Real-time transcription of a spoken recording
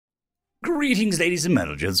Greetings, ladies and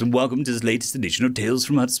managers, and welcome to this latest edition of Tales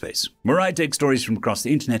from Outer Space, where I take stories from across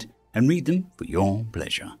the internet and read them for your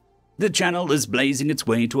pleasure. The channel is blazing its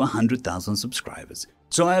way to 100,000 subscribers,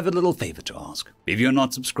 so I have a little favor to ask. If you're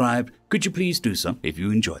not subscribed, could you please do so if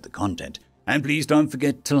you enjoy the content? And please don't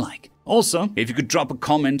forget to like. Also, if you could drop a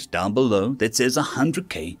comment down below that says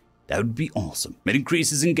 100k, that would be awesome. It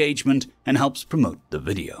increases engagement and helps promote the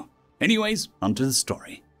video. Anyways, onto the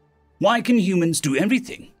story. Why Can Humans Do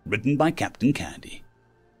Everything? Written by Captain Candy.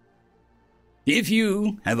 If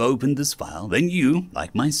you have opened this file, then you,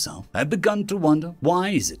 like myself, have begun to wonder why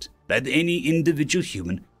is it that any individual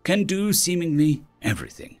human can do seemingly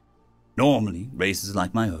everything. Normally, races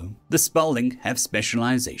like my own, the Spalding, have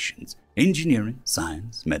specializations: engineering,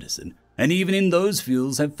 science, medicine, and even in those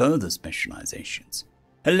fields have further specializations.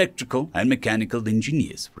 Electrical and mechanical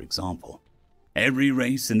engineers, for example. Every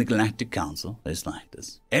race in the Galactic Council is like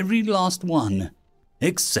this. Every last one,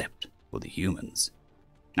 except for the humans.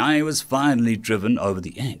 I was finally driven over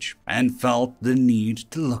the edge and felt the need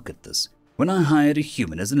to look at this when I hired a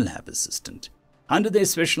human as a lab assistant. Under their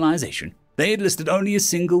specialization, they had listed only a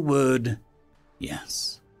single word: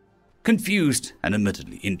 yes. Confused and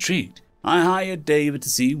admittedly intrigued, I hired David to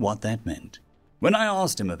see what that meant. When I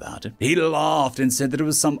asked him about it, he laughed and said that it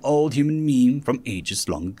was some old human meme from ages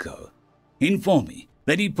long ago. He informed me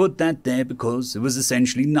that he put that there because it was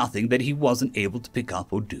essentially nothing that he wasn't able to pick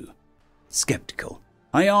up or do. Skeptical,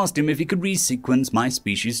 I asked him if he could resequence my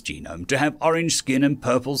species' genome to have orange skin and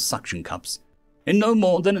purple suction cups. In no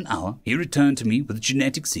more than an hour, he returned to me with a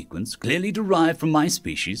genetic sequence clearly derived from my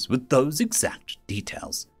species with those exact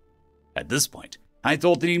details. At this point, I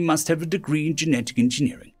thought that he must have a degree in genetic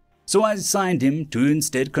engineering, so I assigned him to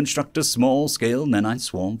instead construct a small-scale nanite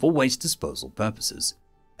swarm for waste disposal purposes.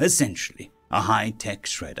 Essentially, a high-tech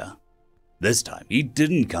shredder. This time, he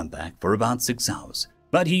didn't come back for about 6 hours,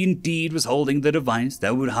 but he indeed was holding the device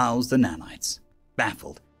that would house the nanites.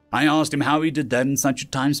 Baffled, I asked him how he did that in such a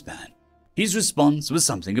time span. His response was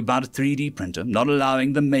something about a 3D printer not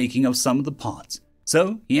allowing the making of some of the parts,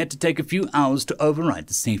 so he had to take a few hours to override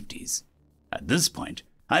the safeties. At this point,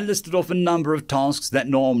 I listed off a number of tasks that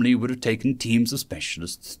normally would have taken teams of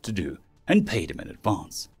specialists to do, and paid him in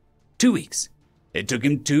advance. 2 weeks. It took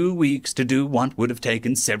him 2 weeks to do what would have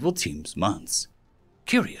taken several teams months.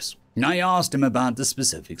 Curious, I asked him about the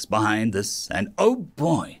specifics behind this, and oh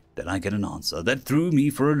boy, did I get an answer that threw me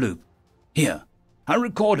for a loop. Here, I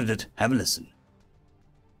recorded it. Have a listen.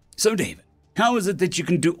 So David, how is it that you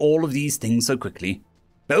can do all of these things so quickly?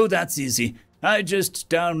 Oh, that's easy. I just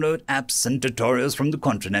download apps and tutorials from the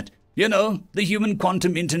Quantranet. You know, the human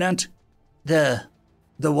quantum internet. The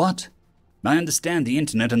what? I understand the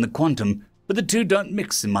internet and the quantum, but the two don't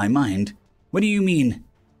mix in my mind. What do you mean?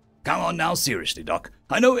 Come on now, seriously, Doc.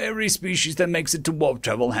 I know every species that makes it to warp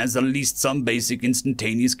travel has at least some basic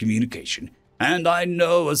instantaneous communication. And I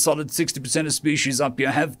know a solid 60% of species up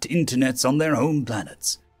here have internets on their home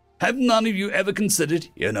planets. Have none of you ever considered,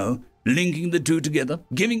 linking the two together,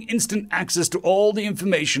 giving instant access to all the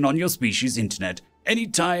information on your species' internet,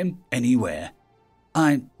 anytime, anywhere?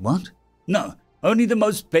 What? No. Only the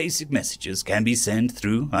most basic messages can be sent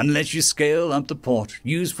through unless you scale up the port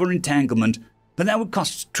used for entanglement, but that would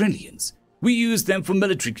cost trillions. We use them for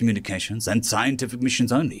military communications and scientific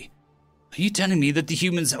missions only. Are you telling me that the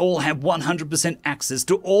humans all have 100% access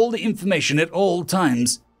to all the information at all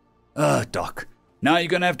times? Doc, now you're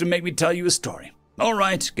going to have to make me tell you a story. All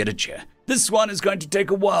right, get a chair. This one is going to take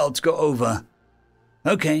a while to go over.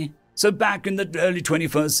 Okay. So back in the early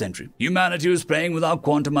 21st century, humanity was playing with our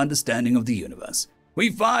quantum understanding of the universe. We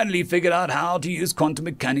finally figured out how to use quantum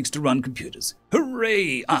mechanics to run computers.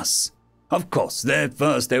 Hooray, us! Of course, at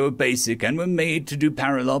first they were basic and were made to do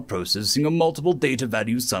parallel processing of multiple data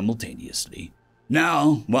values simultaneously.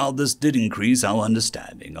 Now, while this did increase our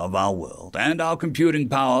understanding of our world and our computing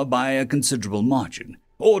power by a considerable margin,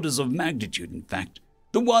 orders of magnitude in fact,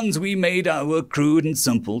 the ones we made were crude and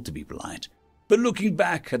simple, to be polite. But looking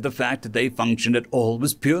back at the fact that they functioned at all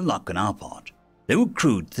was pure luck on our part. They were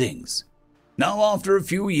crude things. Now, after a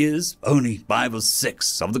few years, only 5 or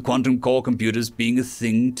 6 of the quantum core computers being a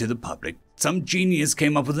thing to the public, some genius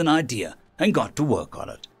came up with an idea and got to work on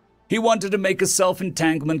it. He wanted to make a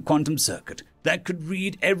self-entanglement quantum circuit that could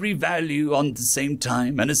read every value on the same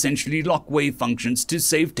time and essentially lock wave functions to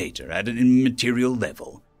save data at an immaterial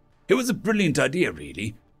level. It was a brilliant idea,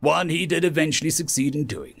 really, one he did eventually succeed in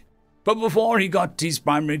doing. But before he got to his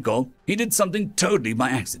primary goal, he did something totally by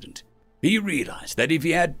accident. He realized that if he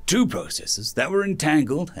had 2 processors that were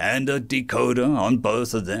entangled and a decoder on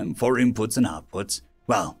both of them for inputs and outputs,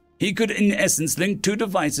 well, he could in essence link 2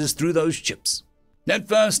 devices through those chips. At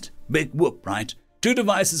first, big whoop, right? 2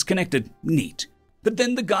 devices connected, neat. But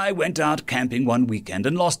then the guy went out camping one weekend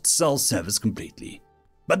and lost cell service completely.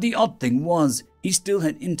 But the odd thing was, he still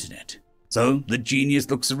had internet. So the genius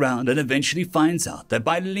looks around and eventually finds out that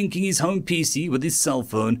by linking his home PC with his cell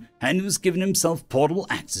phone, and was given himself portable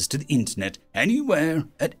access to the internet anywhere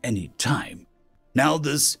at any time. Now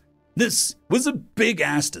this was a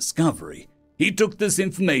big-ass discovery. He took this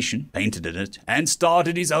information, painted it, and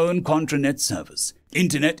started his own Contranet service.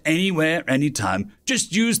 Internet anywhere, anytime.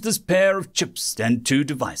 Just use this pair of chips and 2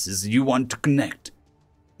 devices you want to connect.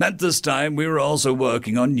 At this time, we were also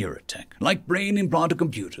working on neurotech, like brain-implanted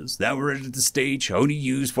computers that were at the stage only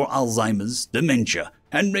used for Alzheimer's, dementia,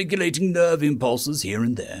 and regulating nerve impulses here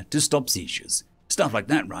and there to stop seizures. Stuff like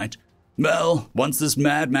that, right? Well, once this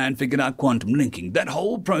madman figured out quantum linking, that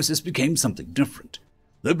whole process became something different.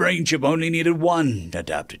 The brain chip only needed 1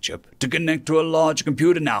 adapter chip to connect to a large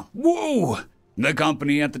computer now. Whoa! The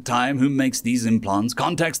company at the time who makes these implants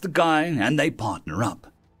contacts the guy and they partner up.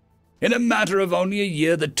 In a matter of only a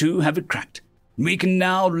year, the 2 have it cracked. We can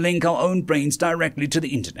now link our own brains directly to the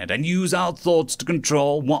internet and use our thoughts to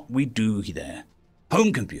control what we do there.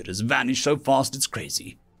 Home computers vanish so fast it's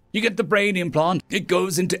crazy. You get the brain implant, it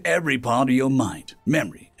goes into every part of your mind,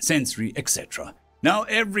 memory, sensory, etc. Now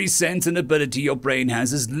every sense and ability your brain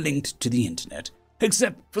has is linked to the internet,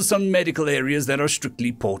 except for some medical areas that are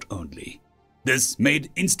strictly port only. This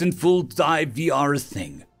made instant full-dive VR a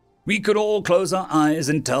thing. We could all close our eyes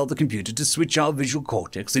and tell the computer to switch our visual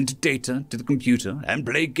cortex into data to the computer and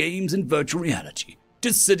play games in virtual reality,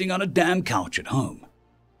 just sitting on a damn couch at home.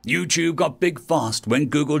 YouTube got big fast when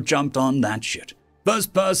Google jumped on that shit.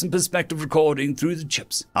 First-person perspective recording through the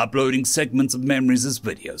chips, uploading segments of memories as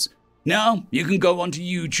videos. Now, you can go onto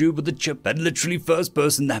YouTube with the chip and literally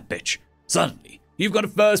first-person that bitch. Suddenly, you've got a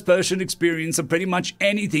first-person experience of pretty much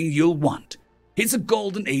anything you'll want. It's a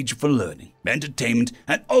golden age for learning, entertainment,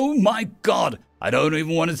 and oh my god, I don't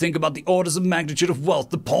even want to think about the orders of magnitude of wealth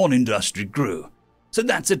the porn industry grew. So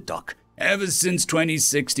that's it, Doc. Ever since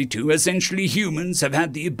 2062, essentially humans have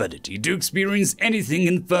had the ability to experience anything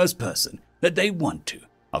in first person that they want to.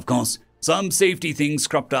 Of course, some safety things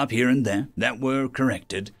cropped up here and there that were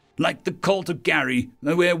corrected, like the cult of Gary,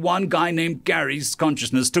 where one guy named Gary's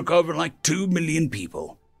consciousness took over like 2 million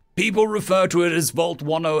people. People refer to it as Vault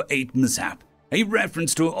 108 mishap. A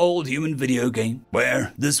reference to an old human video game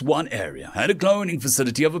where this one area had a cloning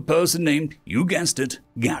facility of a person named, you guessed it,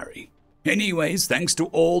 Gary. Anyways, thanks to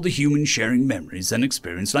all the humans sharing memories and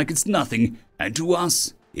experience like it's nothing, and to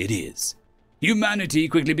us, it is. Humanity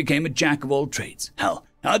quickly became a jack of all trades. Hell,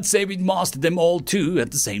 I'd say we'd mastered them all too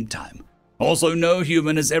at the same time. Also, no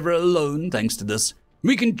human is ever alone thanks to this.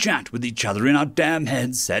 We can chat with each other in our damn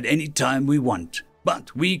heads at any time we want,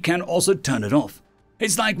 but we can also turn it off.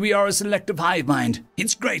 It's like we are a selective hive mind.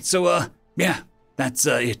 It's great, so, yeah, that's,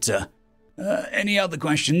 it. Any other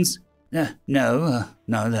questions? No,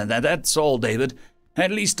 that's all, David. At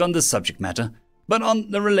least on the subject matter. But on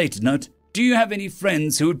the related note, do you have any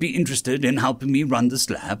friends who would be interested in helping me run this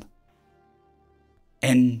lab?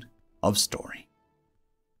 End of story.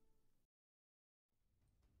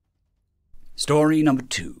 Story number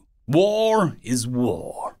 2. War is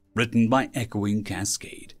War, written by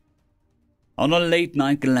EchoingCascade. On a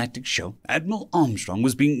late-night galactic show, Admiral Armstrong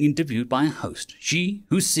was being interviewed by a host, she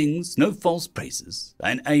who sings no false praises,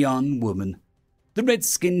 an Aeon woman. The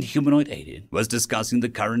red-skinned humanoid alien was discussing the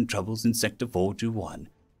current troubles in Sector 421,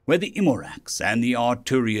 where the Imorax and the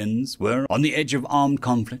Arturians were on the edge of armed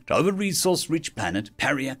conflict over resource-rich planet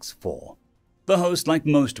Pariax 4. The host, like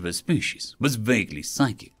most of her species, was vaguely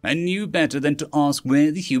psychic and knew better than to ask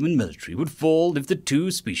where the human military would fall if the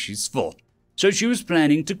 2 species fought. So she was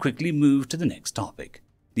planning to quickly move to the next topic.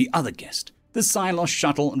 The other guest, the Silos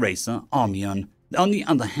shuttle racer Armion, on the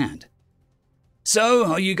other hand. So,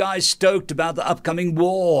 are you guys stoked about the upcoming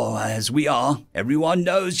war, as we are? Everyone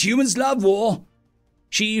knows humans love war.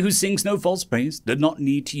 She who sings no false praise did not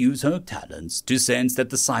need to use her talents to sense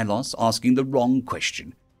that the Silos asking the wrong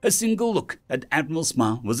question. A single look at Admiral's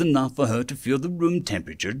smile was enough for her to feel the room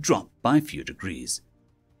temperature drop by a few degrees.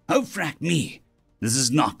 Oh, frack me, this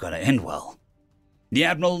is not going to end well. The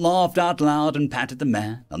Admiral laughed out loud and patted the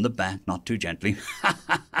man on the back not too gently.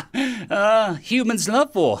 Humans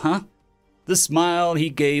love war, huh? The smile he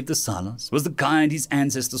gave the Silos was the kind his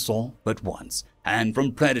ancestors saw but once, and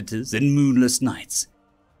from predators in moonless nights.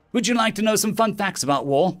 Would you like to know some fun facts about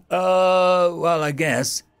war? Well, I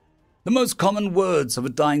guess. The most common words of a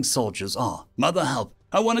dying soldier are, Mother help,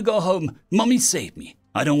 I want to go home, Mommy save me,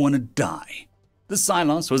 I don't want to die. The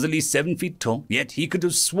Silos was at least 7 feet tall, yet he could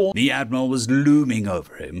have sworn the Admiral was looming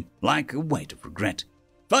over him like a weight of regret.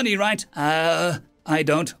 Funny, right? I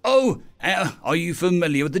don't. Oh, are you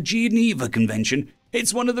familiar with the Geneva Convention?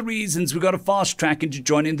 It's one of the reasons we got a fast track into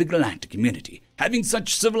joining the galactic community. Having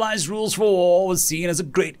such civilized rules for war was seen as a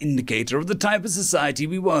great indicator of the type of society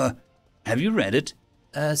we were. Have you read it?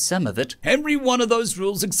 Some of it. Every one of those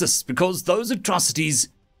rules exists because those atrocities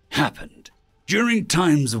happened during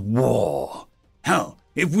times of war. Hell,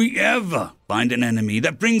 if we ever find an enemy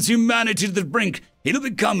that brings humanity to the brink, it'll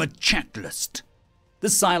become a checklist. The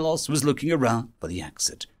Silos was looking around for the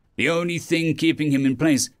exit. The only thing keeping him in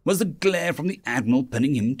place was the glare from the Admiral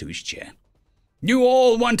pinning him to his chair. You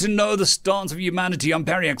all want to know the stance of humanity on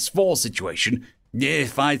Periax's 4 situation.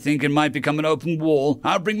 If I think it might become an open war,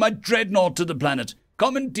 I'll bring my dreadnought to the planet,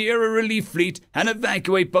 commandeer a relief fleet, and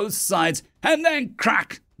evacuate both sides, and then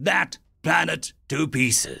crack that planet to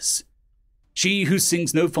pieces. She who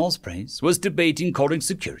sings no false praise was debating calling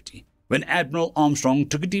security when Admiral Armstrong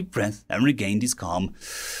took a deep breath and regained his calm.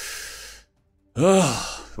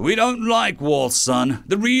 We don't like war, son.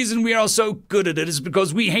 The reason we are so good at it is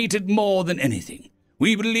because we hate it more than anything.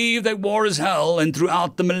 We believe that war is hell, and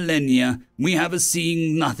throughout the millennia, we have a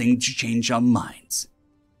seeing nothing to change our minds.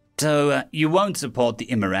 So, you won't support the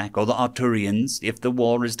Immerak or the Arturians if the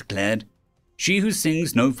war is declared? She who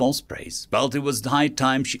sings no false praise felt it was high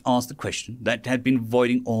time she asked the question that had been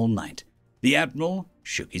voiding all night. The Admiral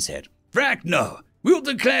shook his head. Frack no! We'll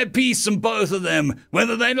declare peace on both of them,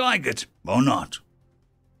 whether they like it or not.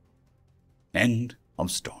 End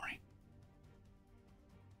of story.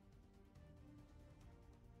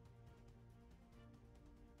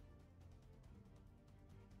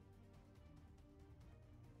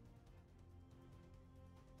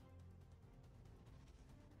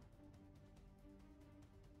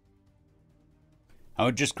 I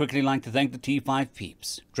would just quickly like to thank the T5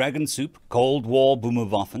 peeps. Dragon Soup, Cold War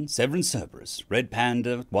Boomerwaffen, Severin Cerberus, Red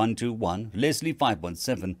Panda 121, Leslie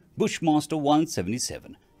 517, Bushmaster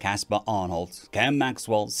 177, Caspar Arnholtz, Cam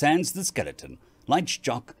Maxwell, Sans the Skeleton,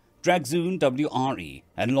 Lightjock, Dragzoon WRE,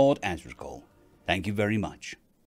 and Lord Azrakal. Thank you very much.